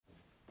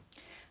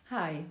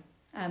Hi,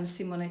 I'm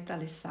Simonetta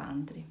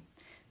Alessandri.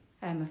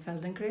 I'm a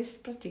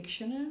Feldenkrais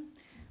practitioner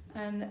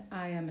and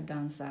I am a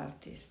dance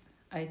artist.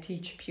 I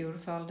teach pure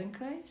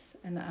Feldenkrais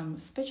and I'm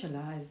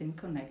specialized in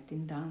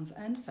connecting dance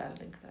and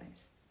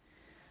Feldenkrais.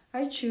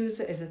 I choose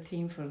as a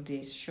theme for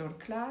this short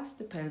class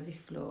the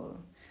pelvic floor,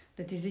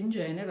 that is in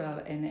general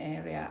an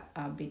area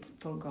a bit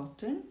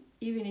forgotten,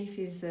 even if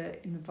it's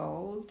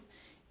involved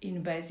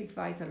in basic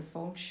vital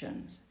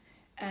functions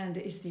and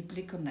is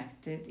deeply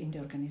connected in the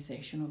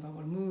organization of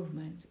our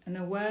movement. An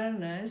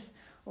awareness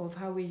of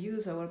how we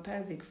use our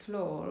pelvic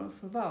floor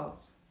for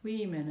both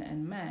women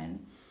and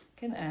men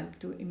can help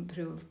to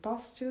improve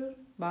posture,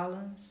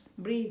 balance,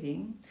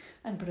 breathing,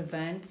 and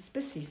prevent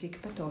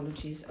specific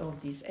pathologies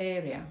of this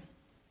area.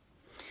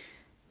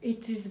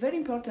 It is very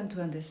important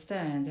to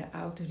understand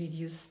how to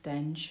reduce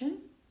tension,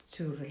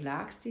 to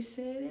relax this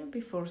area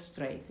before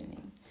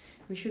straightening.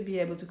 We should be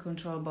able to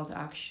control both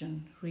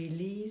action,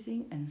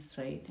 releasing and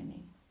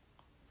straightening.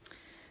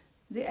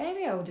 The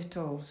area of the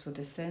torso,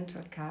 the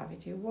central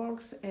cavity,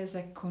 works as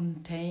a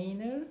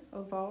container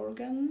of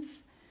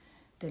organs,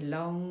 the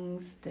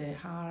lungs, the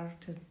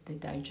heart, the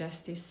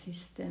digestive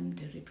system,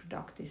 the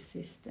reproductive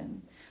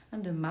system,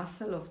 and the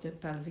muscle of the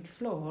pelvic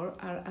floor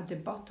are at the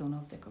bottom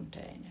of the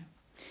container.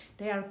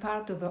 They are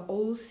part of a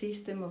whole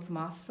system of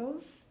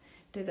muscles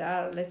that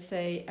are, let's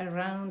say,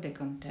 around the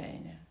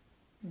container.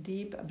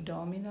 Deep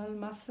abdominal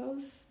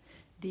muscles,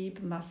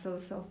 deep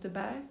muscles of the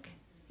back,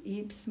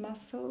 hips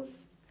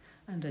muscles,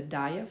 and the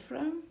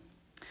diaphragm,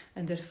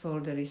 and therefore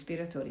the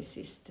respiratory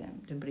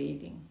system, the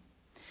breathing.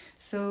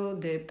 So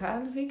the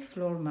pelvic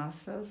floor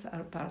muscles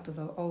are part of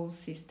a whole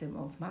system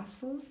of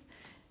muscles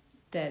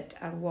that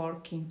are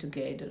working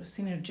together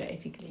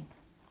synergetically.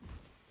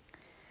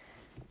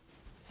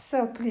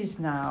 So please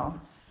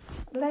now,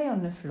 lay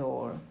on the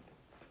floor,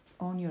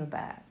 on your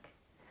back.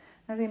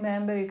 And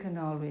remember, you can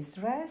always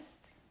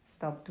rest,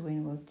 stop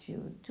doing what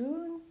you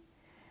do.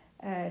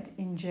 And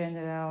in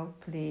general,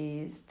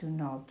 please do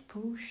not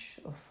push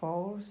or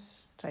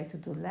force. Try to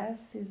do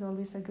less is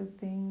always a good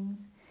thing.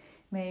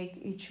 Make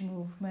each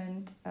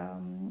movement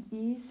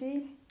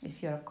easy.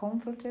 If you are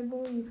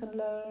comfortable, you can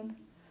learn.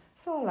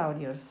 So allow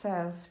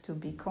yourself to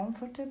be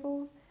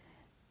comfortable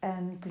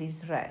and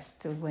please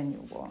rest when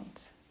you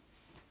want.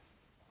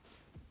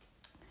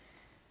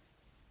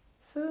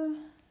 So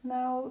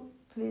now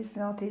please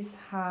notice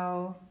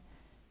how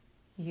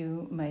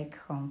you make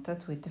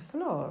contact with the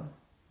floor.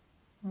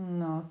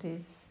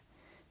 Notice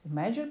the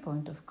major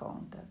point of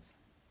contact.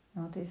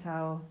 Notice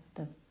how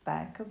the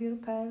back of your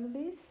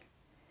pelvis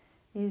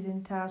is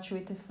in touch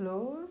with the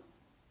floor.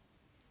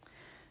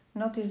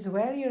 Notice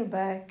where your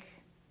back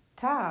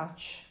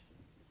touch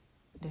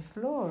the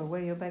floor,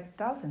 where your back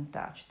doesn't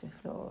touch the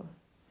floor.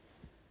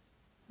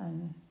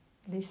 And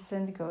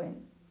listen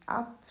going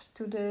up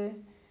to the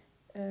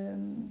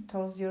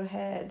towards your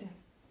head,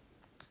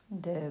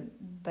 the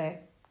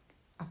back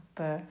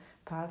upper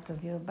part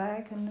of your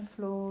back on the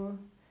floor,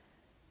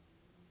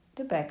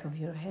 the back of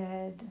your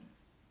head,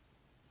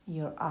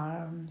 your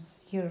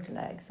arms, your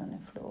legs on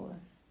the floor.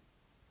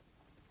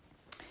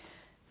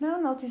 Now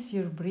notice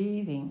your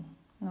breathing.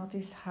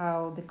 Notice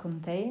how the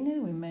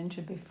container we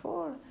mentioned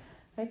before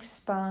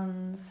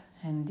expands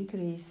and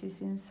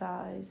decreases in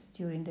size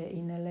during the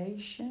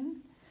inhalation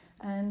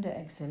and the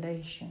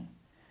exhalation.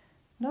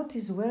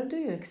 Notice where do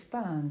you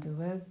expand?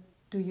 Where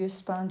do you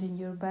expand in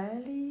your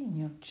belly, in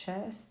your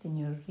chest, in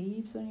your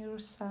ribs on your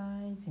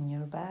sides, in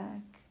your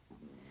back?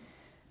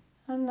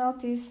 And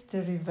notice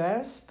the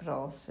reverse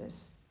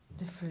process,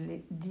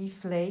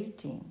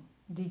 deflating,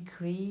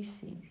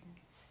 decreasing.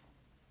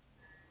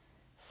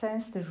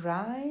 Sense the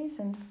rise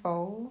and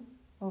fall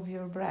of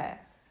your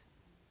breath.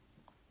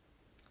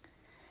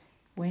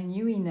 When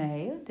you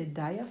inhale, the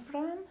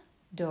diaphragm,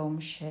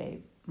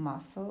 dome-shaped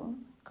muscle,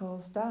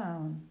 goes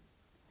down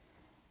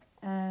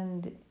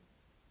and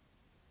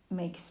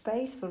make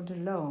space for the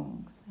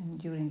lungs. And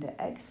during the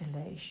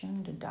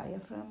exhalation, the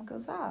diaphragm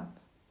goes up.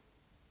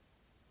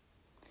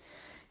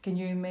 Can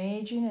you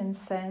imagine and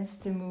sense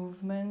the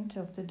movement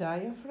of the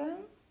diaphragm?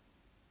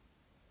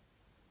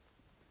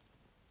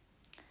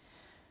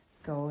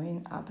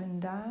 Going up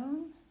and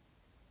down.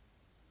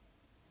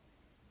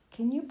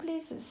 Can you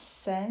please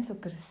sense or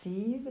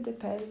perceive the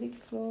pelvic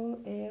floor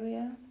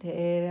area, the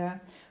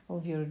area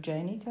of your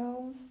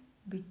genitals,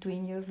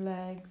 between your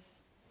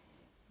legs,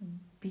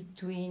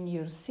 between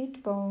your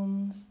sit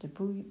bones, the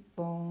pubic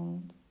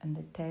bone and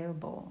the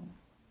tailbone?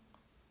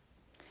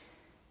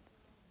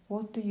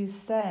 What do you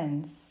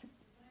sense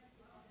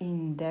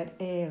in that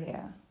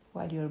area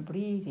while you're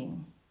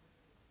breathing?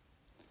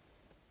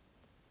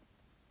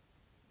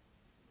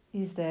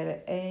 Is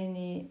there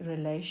any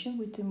relation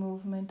with the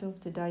movement of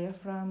the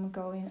diaphragm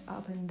going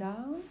up and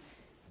down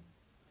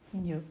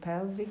in your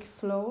pelvic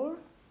floor?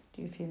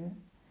 Do you feel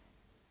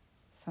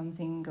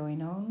something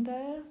going on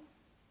there?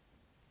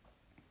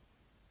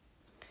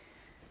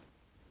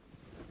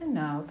 And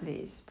now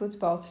please put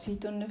both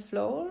feet on the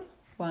floor,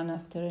 one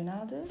after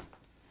another,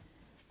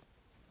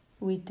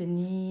 with the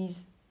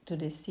knees to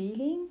the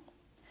ceiling.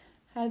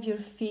 Have your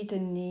feet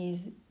and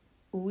knees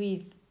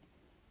width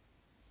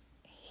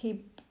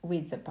hip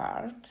width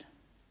apart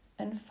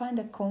and find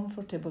a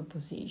comfortable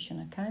position,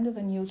 a kind of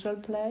a neutral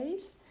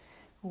place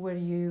where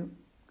you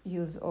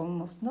use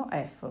almost no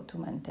effort to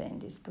maintain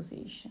this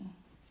position.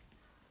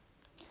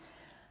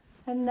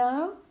 And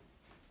now,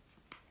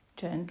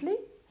 gently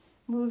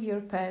move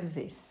your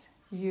pelvis.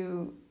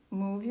 You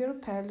move your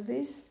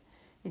pelvis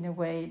in a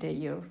way that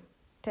your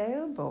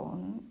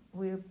tailbone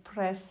will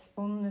press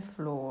on the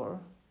floor,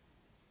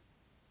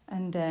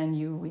 and then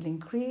you will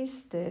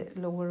increase the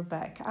lower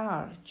back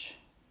arch.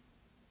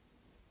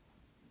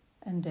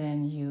 And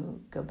then you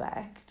go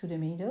back to the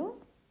middle,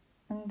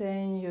 and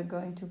then you're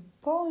going to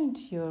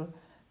point your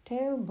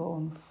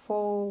tailbone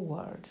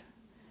forward.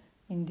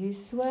 In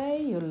this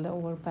way, your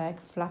lower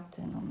back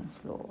flattens on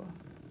the floor.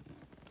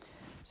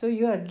 So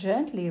you are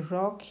gently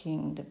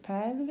rocking the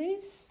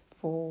pelvis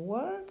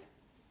forward,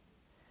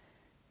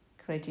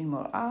 creating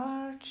more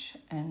arch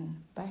and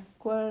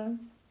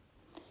backwards.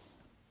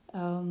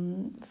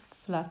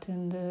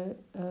 Flatten the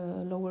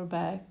lower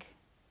back.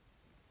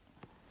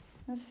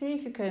 And see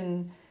if you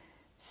can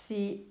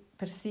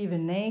perceive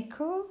an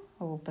echo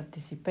or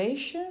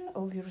participation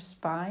of your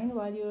spine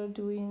while you're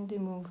doing the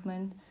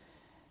movement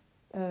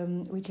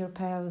with your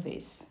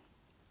pelvis.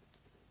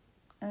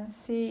 And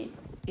see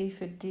if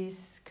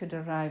this could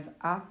arrive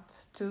up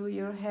to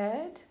your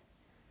head.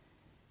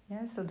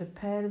 Yeah, so the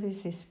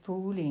pelvis is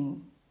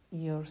pulling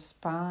your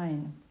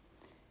spine.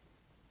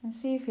 And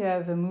see if you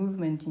have a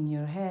movement in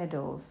your head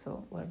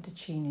also, where the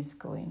chin is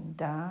going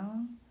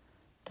down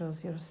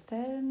towards your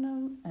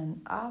sternum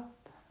and up.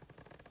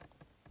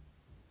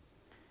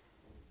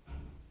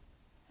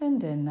 And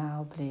then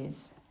now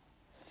please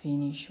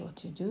finish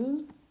what you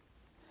do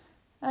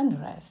and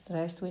rest.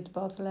 Rest with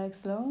both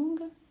legs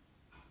long.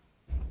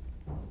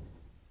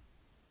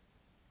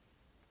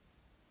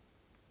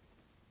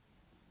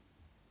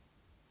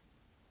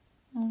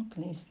 And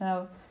please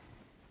now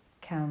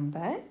come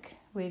back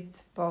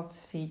with both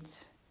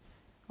feet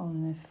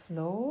on the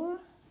floor,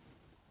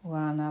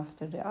 one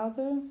after the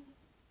other.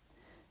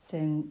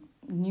 Same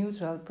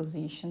neutral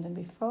position than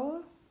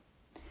before.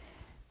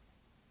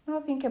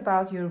 Now think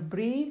about your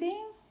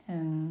breathing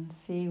and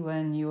see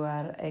when you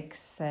are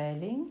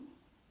exhaling.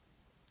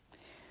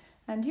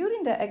 And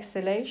during the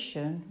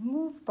exhalation,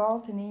 move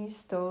both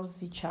knees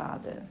towards each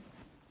other.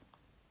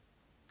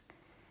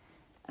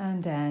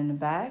 And then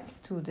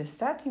back to the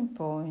starting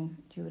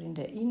point during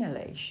the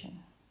inhalation.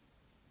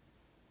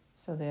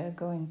 So they are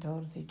going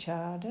towards each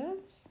other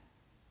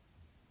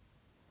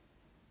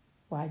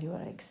while you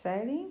are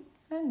exhaling,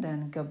 and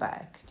then go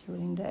back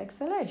during the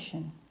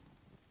exhalation.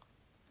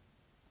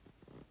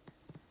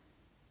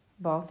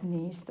 Both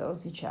knees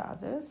towards each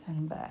other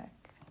and back.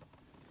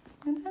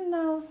 And then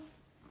now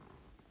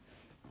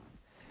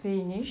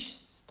finish,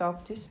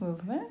 stop this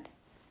movement.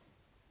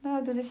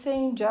 Now do the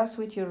same just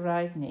with your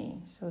right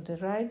knee. So the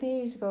right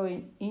knee is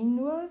going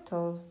inward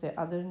towards the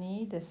other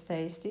knee that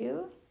stays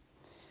still.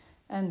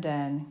 And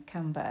then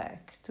come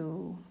back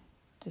to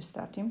the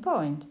starting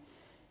point.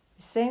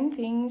 Same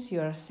things,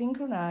 you are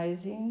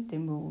synchronizing the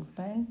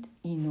movement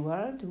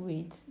inward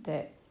with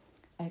the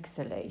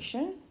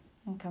exhalation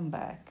and come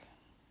back.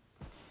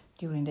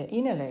 During the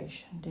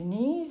inhalation, the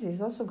knees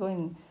is also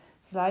going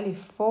slightly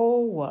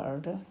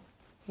forward,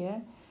 yeah,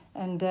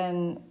 and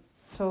then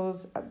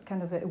towards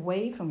kind of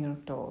away from your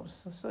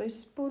torso. So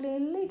it's pulling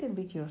a little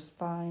bit your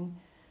spine.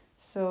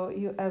 So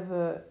you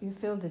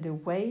feel that the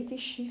weight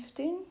is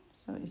shifting.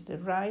 So it's the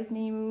right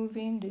knee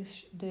moving,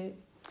 the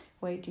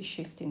weight is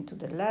shifting to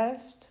the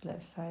left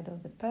side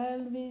of the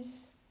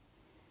pelvis,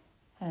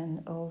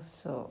 and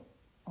also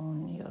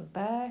on your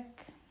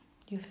back.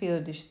 You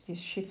feel this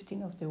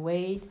shifting of the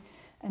weight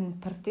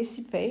and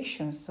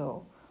participation,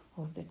 so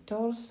of the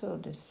torso,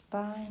 the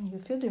spine. You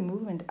feel the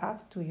movement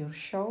up to your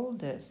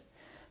shoulders,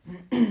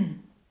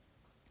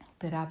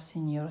 perhaps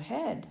in your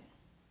head.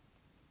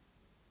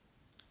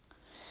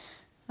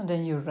 And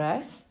then you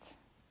rest.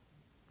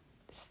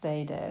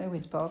 Stay there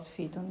with both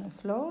feet on the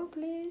floor,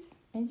 please.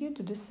 And you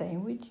do the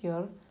same with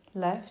your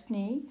left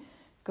knee,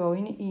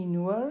 going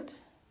inward,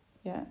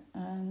 yeah,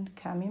 and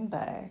coming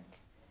back.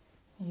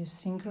 You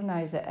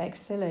synchronize the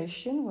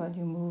exhalation while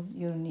you move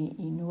your knee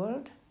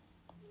inward.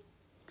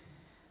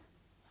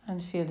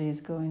 And feel this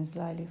going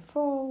slightly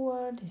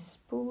forward, this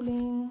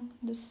pulling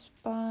the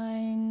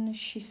spine,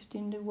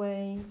 shifting the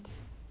weight.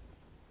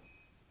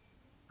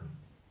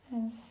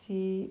 And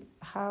see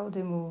how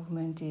the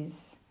movement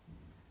is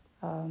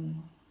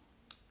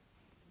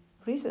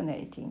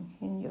resonating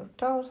in your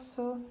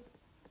torso.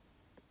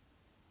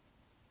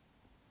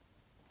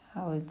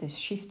 How is the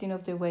shifting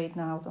of the weight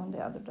now on the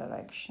other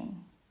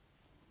direction.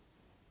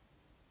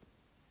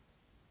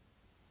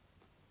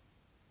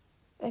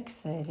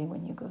 Exhaling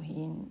when you go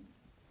in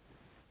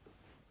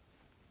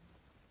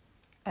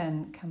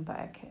and come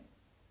back,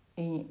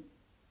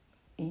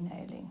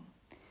 inhaling.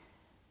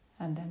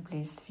 And then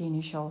please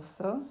finish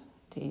also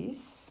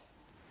this.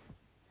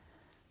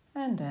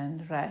 And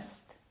then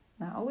rest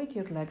now with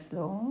your legs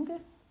long.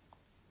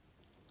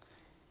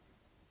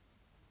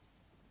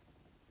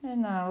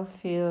 And now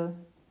feel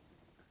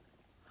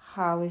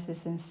how is the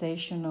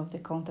sensation of the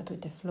contact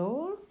with the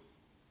floor.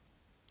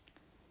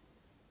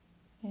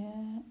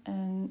 Yeah,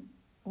 and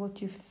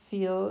what you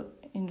feel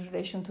in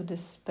relation to the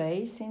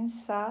space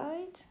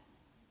inside,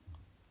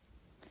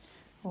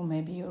 or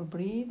maybe your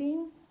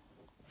breathing.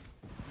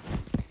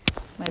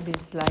 Maybe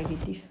it's slightly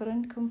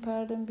different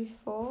compared than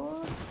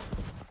before,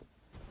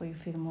 or you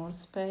feel more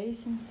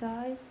space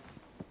inside.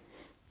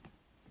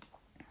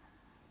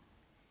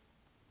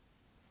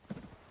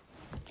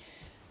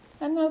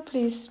 And now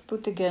please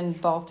put again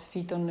both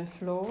feet on the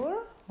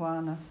floor,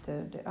 one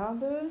after the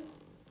other,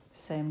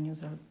 same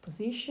neutral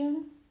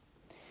position,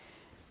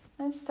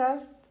 and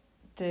start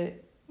the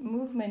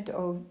movement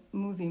of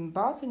moving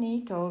both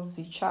knees towards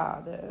each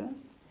other.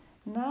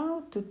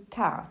 Now to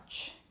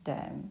touch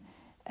them,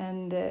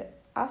 and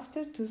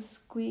after to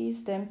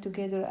squeeze them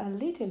together a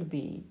little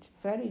bit,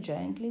 very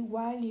gently,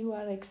 while you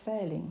are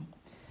exhaling.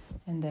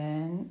 And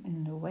then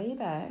on the way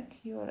back,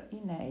 you are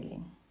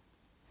inhaling.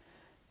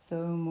 So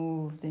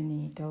move the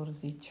knee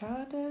towards each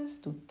other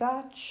to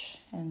touch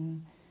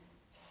and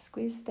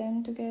squeeze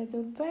them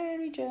together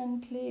very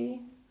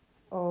gently.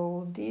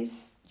 All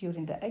this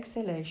during the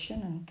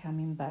exhalation and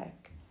coming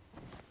back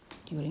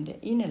during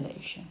the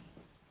inhalation.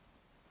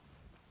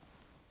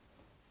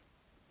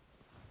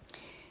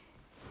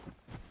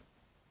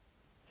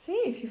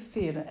 See if you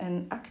feel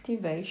an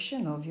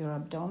activation of your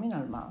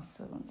abdominal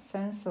muscle,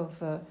 sense of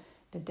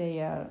that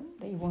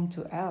they want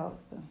to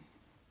help.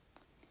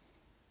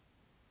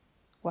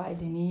 While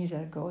the knees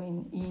are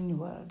going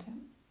inward,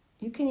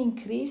 you can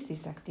increase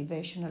this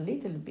activation a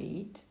little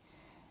bit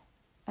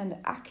and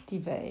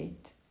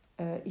activate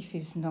if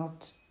you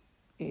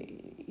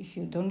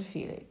don't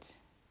feel it.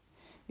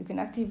 You can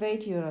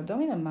activate your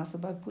abdominal muscle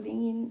by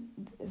pulling in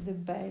the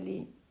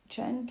belly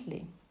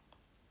gently.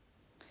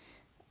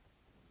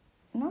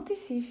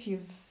 Notice if you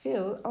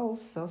feel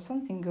also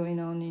something going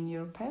on in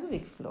your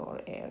pelvic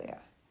floor area.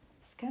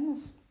 It's kind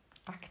of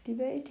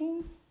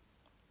activating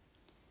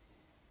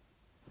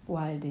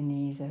while the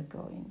knees are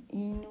going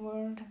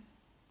inward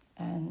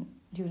and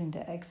during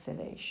the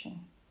exhalation.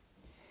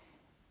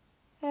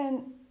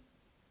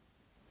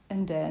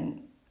 And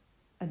then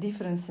a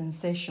different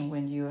sensation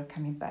when you are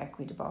coming back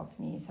with both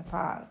knees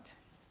apart.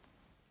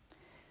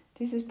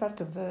 This is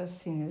part of a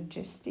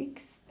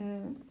synergistic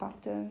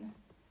pattern.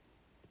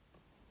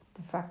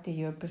 The fact that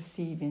you're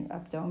perceiving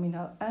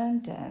abdominal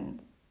and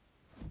then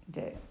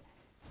the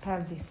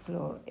pelvic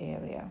floor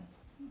area.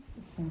 It's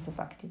a sense of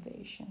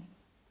activation.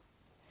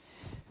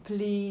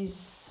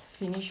 Please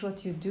finish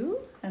what you do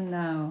and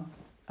now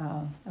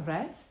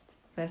rest.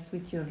 Rest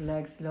with your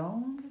legs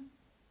long.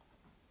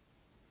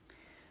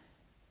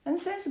 And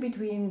sense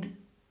between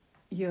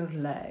your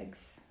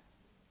legs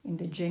in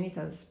the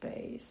genital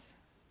space.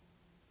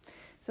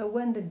 So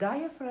when the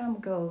diaphragm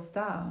goes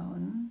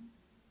down,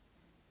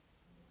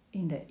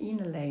 in the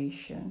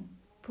inhalation,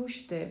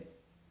 push the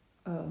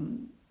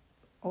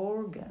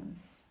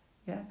organs,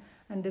 yeah,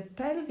 and the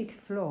pelvic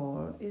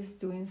floor is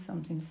doing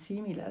something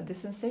similar. The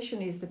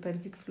sensation is the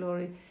pelvic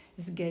floor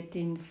is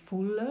getting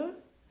fuller,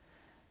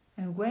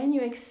 and when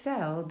you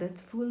exhale, that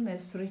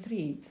fullness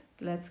retreat,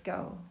 let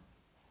go.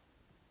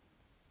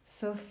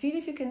 So feel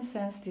if you can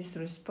sense this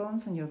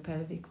response on your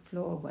pelvic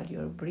floor while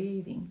you're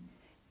breathing.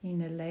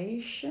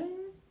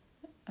 Inhalation,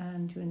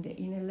 and during the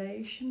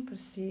inhalation,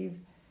 perceive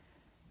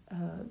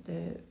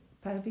the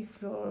pelvic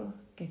floor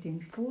getting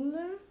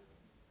fuller,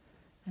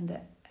 and the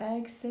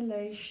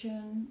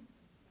exhalation,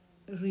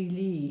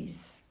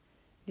 release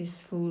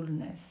this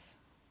fullness.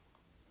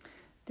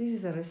 This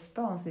is a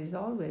response that is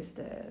always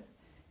there.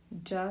 You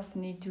just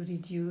need to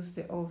reduce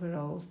the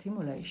overall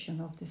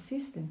stimulation of the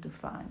system to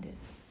find it.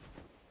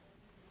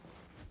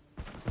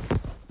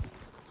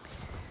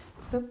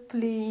 So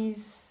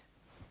please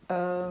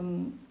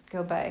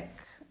go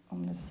back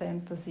on the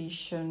same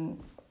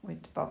position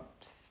with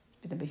both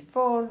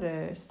before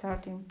the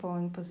starting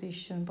point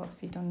position, both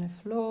feet on the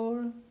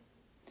floor.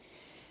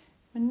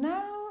 And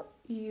now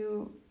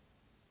you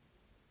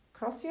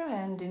cross your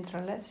hand,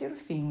 interlace your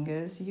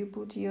fingers, you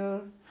put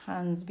your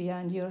hands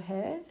behind your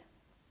head.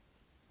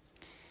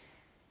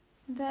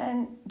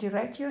 Then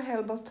direct your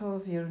elbow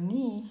towards your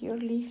knee, you're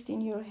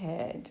lifting your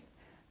head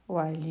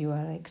while you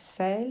are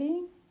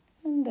exhaling,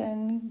 and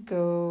then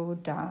go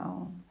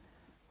down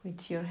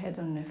with your head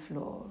on the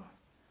floor.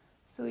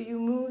 So you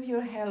move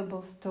your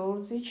elbows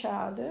towards each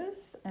other,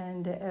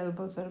 and the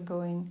elbows are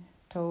going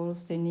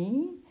towards the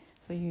knee.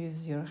 So you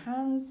use your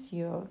hands,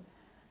 your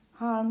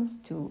arms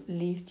to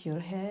lift your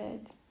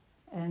head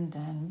and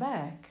then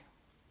back.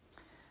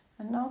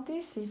 And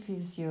notice if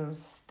it's your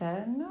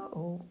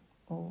sternum,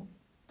 or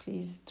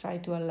please try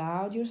to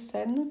allow your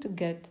sternum to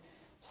get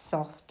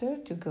softer,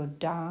 to go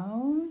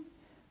down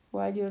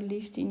while you're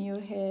lifting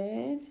your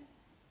head.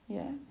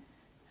 Yeah,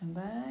 and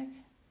back.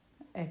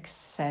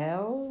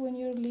 Exhale when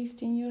you're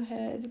lifting your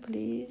head,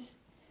 please.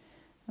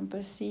 And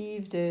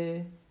perceive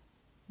the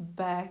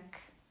back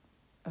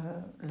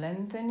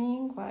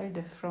lengthening while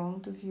the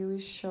front of you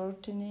is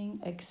shortening.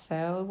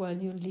 Exhale while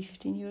you're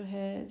lifting your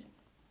head.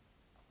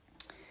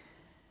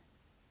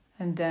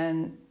 And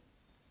then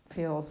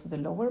Feel also the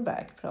lower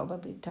back,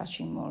 probably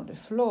touching more the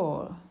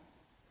floor.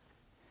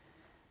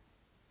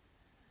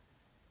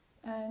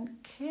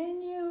 And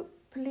can you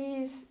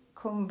please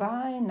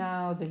combine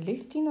now the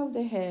lifting of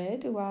the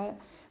head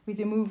with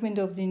the movement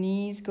of the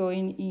knees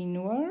going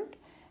inward,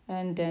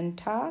 and then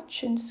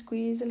touch and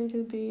squeeze a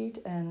little bit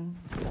and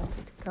let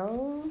it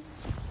go.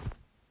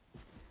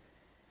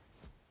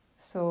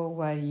 So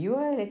while you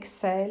are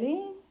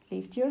exhaling,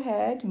 lift your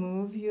head,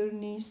 move your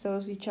knees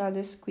towards each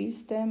other,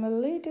 squeeze them a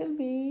little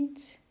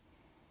bit,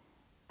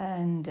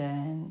 and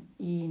then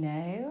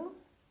inhale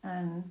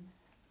and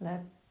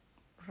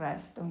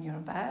rest on your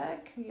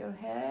back, your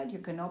head. You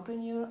can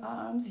open your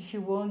arms. If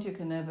you want, you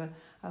can have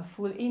a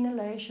full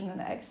inhalation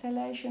and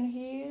exhalation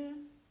here.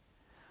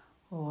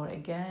 Or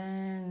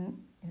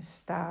again, you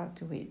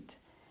start with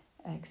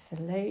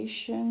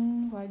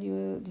exhalation while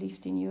you're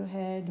lifting your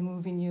head,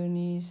 moving your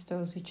knees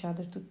towards each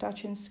other to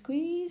touch and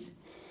squeeze.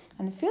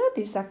 And feel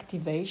this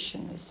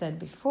activation I said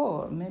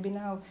before.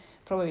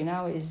 Probably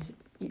now is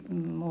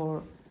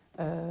more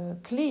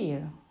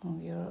clear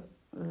on your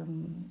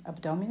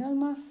abdominal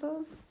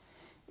muscles,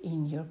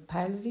 in your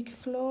pelvic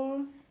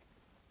floor,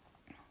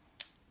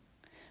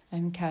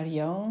 and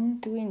carry on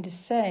doing the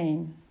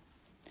same.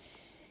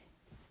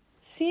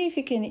 See if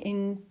you can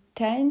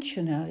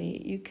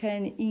intentionally,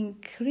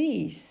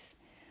 increase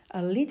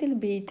a little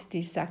bit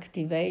this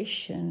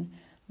activation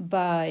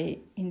by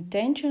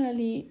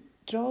intentionally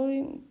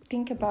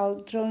think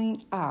about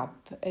drawing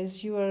up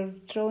as you are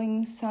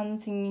drawing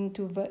something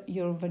into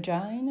your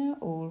vagina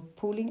or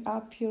pulling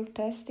up your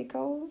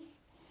testicles,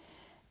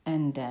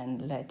 and then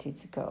let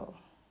it go.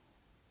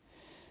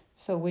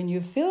 So when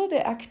you feel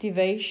the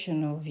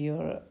activation of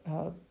your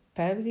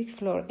pelvic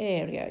floor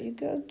area, you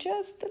go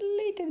just a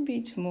little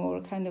bit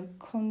more, kind of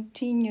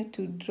continue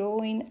to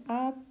drawing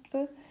up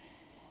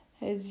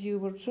as you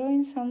were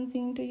drawing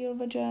something to your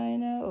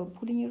vagina or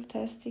pulling your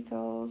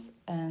testicles,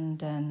 and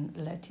then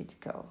let it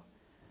go.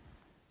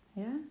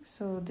 Yeah,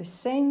 so the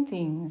same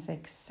things,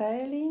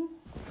 exhaling,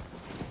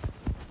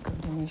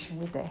 combination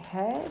with the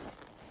head,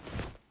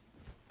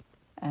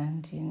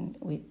 and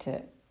with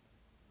the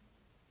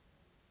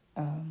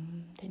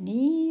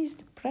knees,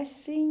 the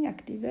pressing,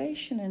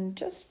 activation, and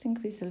just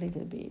increase a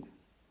little bit.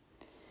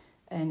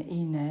 And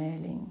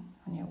inhaling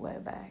on your way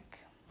back.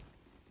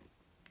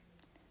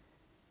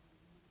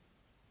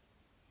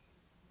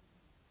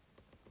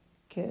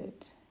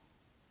 Good.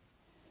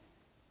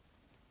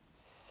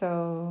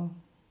 So,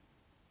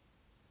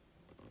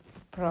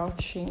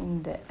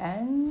 approaching the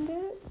end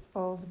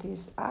of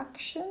this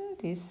action,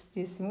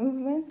 this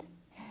movement,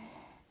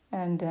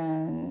 and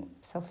then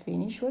so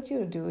finish what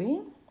you're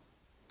doing.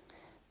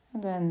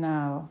 And then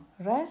now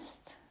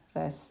rest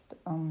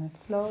on the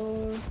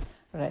floor,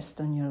 rest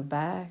on your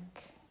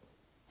back,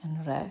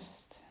 and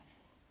rest.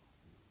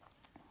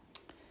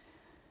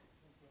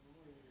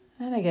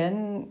 And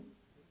again,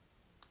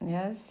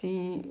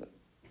 see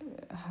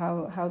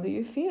how do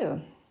you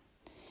feel,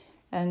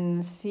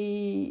 and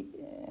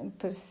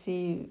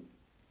perceive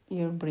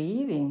your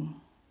breathing.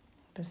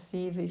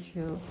 Perceive if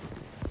you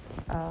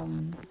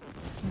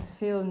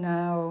feel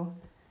now,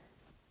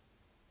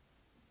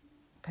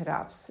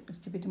 perhaps a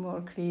little bit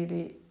more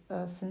clearly,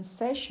 a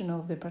sensation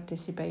of the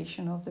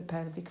participation of the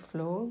pelvic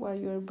floor while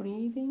you are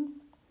breathing,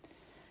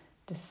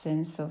 the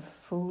sense of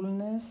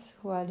fullness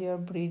while you are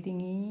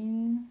breathing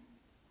in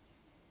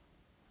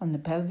on the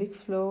pelvic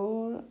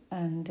floor,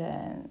 and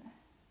then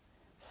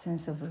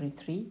sense of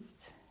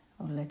retreat,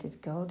 or let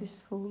it go,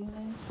 this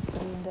fullness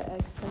during the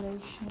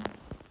exhalation.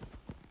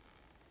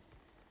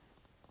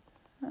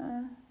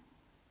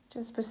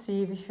 Just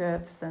perceive if you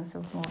have a sense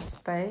of more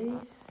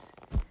space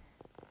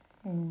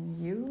in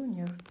you, in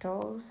your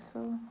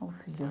torso, or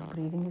if your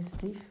breathing is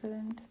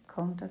different,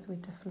 contact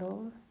with the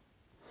floor.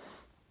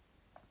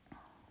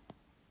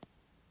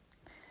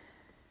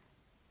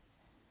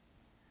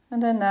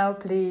 And then now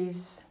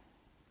please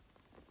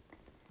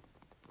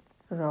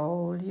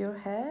roll your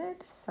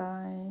head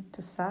side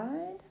to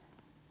side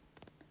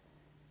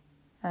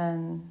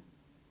and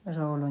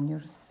roll on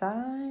your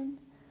side.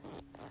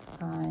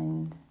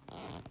 Find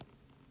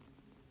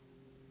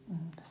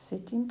the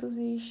sitting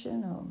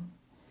position, or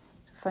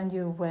to find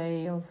your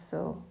way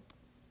also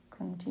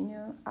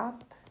continue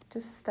up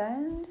to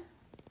stand.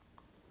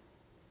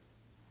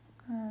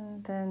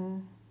 And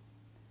then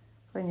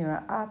when you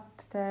are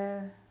up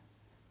there,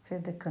 feel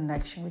the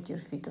connection with your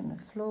feet on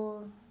the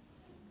floor,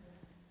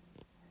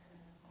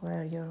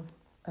 where your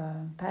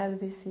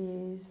pelvis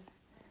is,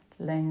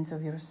 length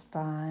of your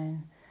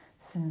spine,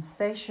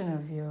 sensation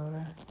of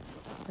your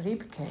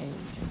rib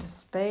cage and the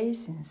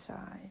space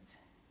inside,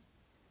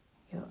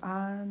 your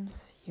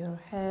arms, your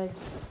head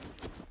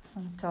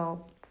on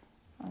top,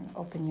 and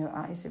open your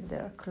eyes if they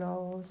are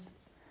closed.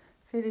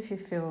 Feel if you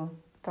feel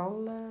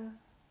taller,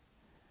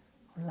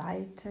 or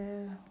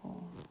lighter, or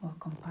more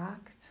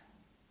compact.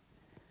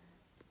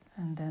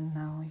 And then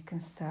now you can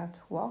start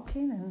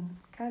walking and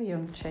carry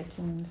on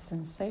checking the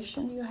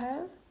sensation you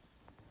have.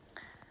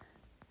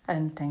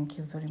 And thank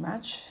you very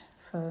much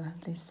for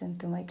listening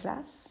to my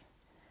class,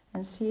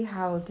 and see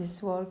how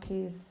this work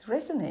is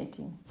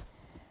resonating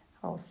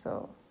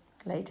also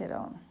later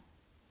on.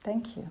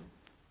 Thank you.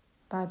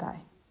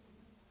 Bye-bye.